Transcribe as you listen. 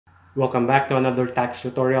Welcome back to another tax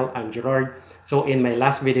tutorial. I'm Gerard. So in my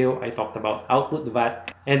last video, I talked about output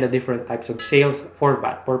VAT and the different types of sales for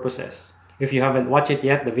VAT purposes. If you haven't watched it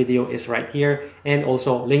yet, the video is right here and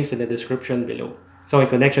also links in the description below. So in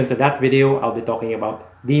connection to that video, I'll be talking about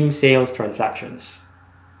deemed sales transactions.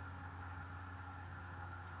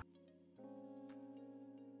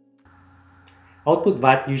 Output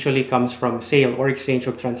VAT usually comes from sale or exchange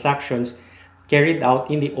of transactions carried out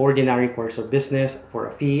in the ordinary course of business for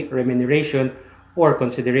a fee, remuneration, or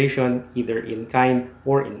consideration either in kind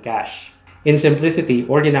or in cash. In simplicity,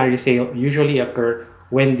 ordinary sale usually occur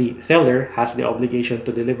when the seller has the obligation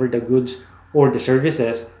to deliver the goods or the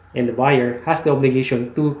services and the buyer has the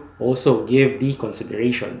obligation to also give the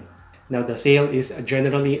consideration. Now, the sale is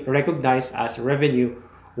generally recognized as revenue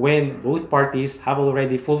when both parties have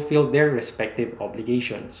already fulfilled their respective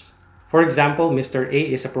obligations. For example, Mr.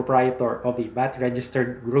 A is a proprietor of a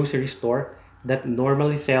VAT-registered grocery store that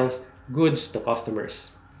normally sells goods to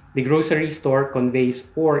customers. The grocery store conveys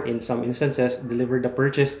or, in some instances, delivers the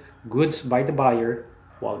purchased goods by the buyer,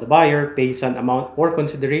 while the buyer pays an amount or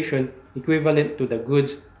consideration equivalent to the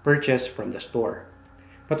goods purchased from the store.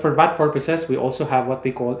 But for VAT purposes, we also have what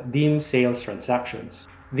we call deemed sales transactions.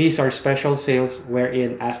 These are special sales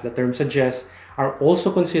wherein, as the term suggests, are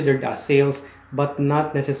also considered as sales but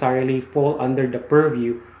not necessarily fall under the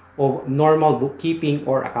purview of normal bookkeeping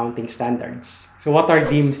or accounting standards. So what are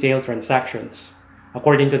deemed sale transactions?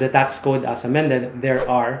 According to the tax code as amended, there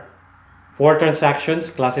are 4 transactions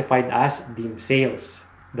classified as deemed sales.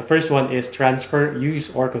 The first one is transfer, use,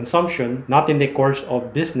 or consumption, not in the course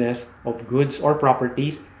of business, of goods or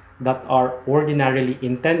properties that are ordinarily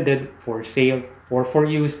intended for sale or for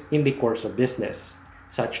use in the course of business.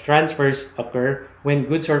 Such transfers occur when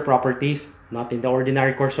goods or properties, not in the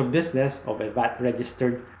ordinary course of business of a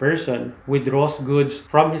VAT-registered person, withdraws goods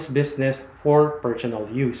from his business for personal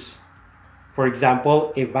use. For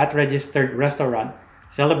example, a VAT-registered restaurant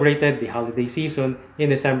celebrated the holiday season in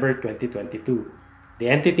December 2022. The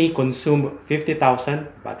entity consumed 50,000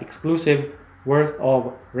 VAT exclusive worth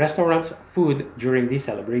of restaurant's food during the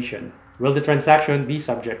celebration. Will the transaction be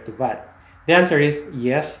subject to VAT? The answer is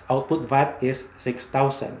yes, output VAT is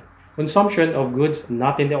 6,000. Consumption of goods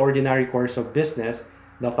not in the ordinary course of business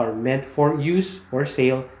that are meant for use or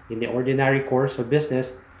sale in the ordinary course of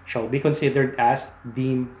business shall be considered as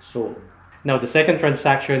deemed sold. Now, the second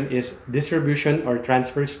transaction is distribution or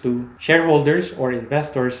transfers to shareholders or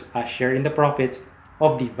investors as share in the profits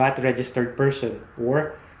of the VAT-registered person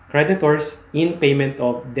or creditors in payment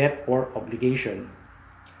of debt or obligation.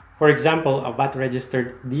 For example, a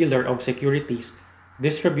VAT-registered dealer of securities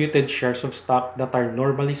distributed shares of stock that are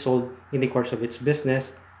normally sold in the course of its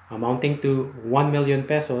business amounting to 1 million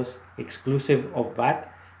pesos exclusive of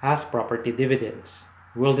VAT as property dividends.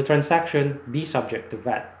 Will the transaction be subject to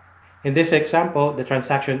VAT? In this example, the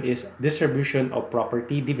transaction is distribution of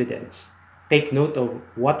property dividends. Take note of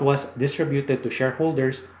what was distributed to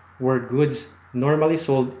shareholders were goods normally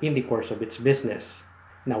sold in the course of its business.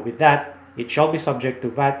 Now with that, it shall be subject to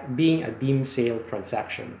VAT being a deemed sale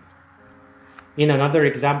transaction. In another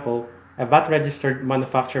example, a VAT-registered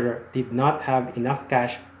manufacturer did not have enough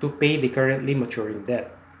cash to pay the currently maturing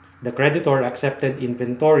debt. The creditor accepted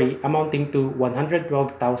inventory amounting to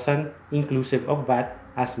 112,000 inclusive of VAT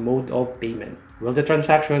as mode of payment. Will the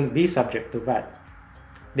transaction be subject to VAT?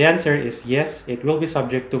 The answer is yes, it will be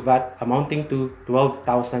subject to VAT amounting to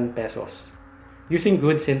 12,000 pesos. Using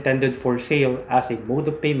goods intended for sale as a mode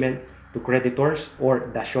of payment to creditors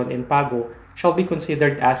or dasyon en pago shall be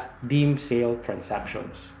considered as deemed sale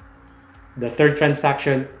transactions. The third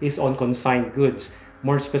transaction is on consigned goods,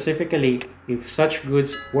 more specifically if such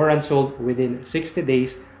goods were unsold within 60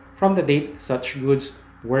 days from the date such goods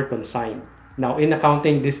were consigned. Now in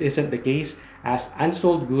accounting, this isn't the case as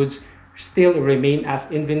unsold goods still remain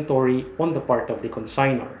as inventory on the part of the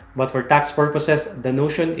consignor. But for tax purposes, the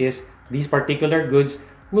notion is these particular goods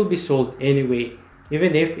will be sold anyway,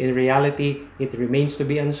 even if in reality it remains to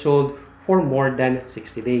be unsold for more than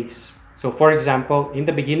 60 days. So for example, in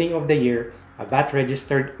the beginning of the year, a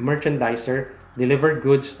VAT-registered merchandiser delivered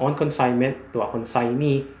goods on consignment to a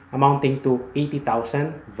consignee amounting to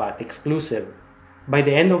 80,000 VAT exclusive. By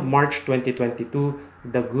the end of March 2022,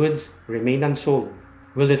 the goods remain unsold.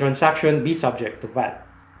 Will the transaction be subject to VAT?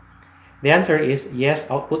 The answer is yes,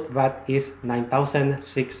 output VAT is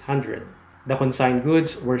 9,600. The consigned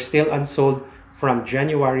goods were still unsold from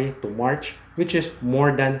January to March, which is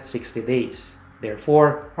more than 60 days.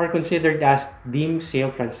 Therefore, are considered as deemed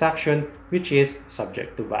sale transaction, which is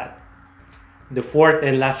subject to VAT. The fourth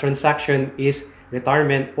and last transaction is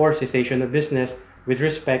retirement or cessation of business with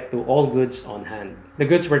respect to all goods on hand. The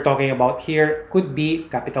goods we're talking about here could be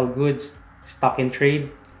capital goods, stock in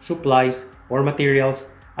trade, supplies, or materials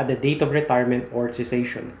at the date of retirement or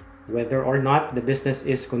cessation, whether or not the business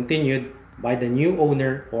is continued by the new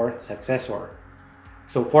owner or successor.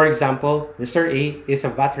 So for example, Mr. A is a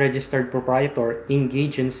VAT-registered proprietor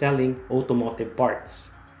engaged in selling automotive parts.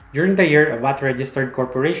 During the year, a VAT-registered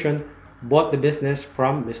corporation bought the business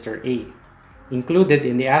from Mr. A. Included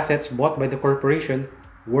in the assets bought by the corporation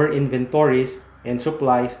were inventories and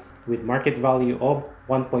supplies with market value of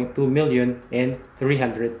 1.2 million and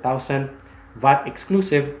 300,000, VAT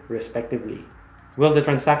exclusive respectively. Will the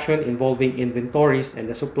transaction involving inventories and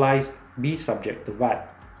the supplies be subject to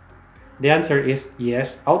VAT? The answer is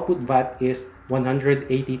yes, output VAT is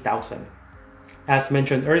 180,000. As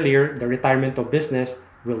mentioned earlier, the retirement of business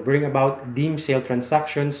will bring about deemed sale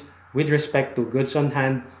transactions with respect to goods on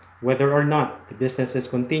hand, whether or not the business is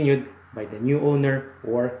continued by the new owner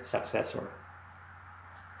or successor.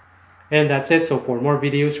 And that's it. So for more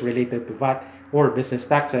videos related to VAT or business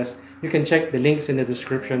taxes, you can check the links in the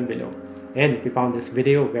description below. And if you found this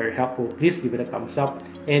video very helpful, please give it a thumbs up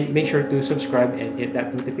and make sure to subscribe and hit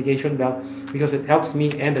that notification bell because it helps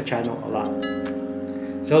me and the channel a lot.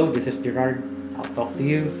 So this is Gerard. I'll talk to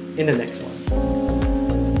you in the next one.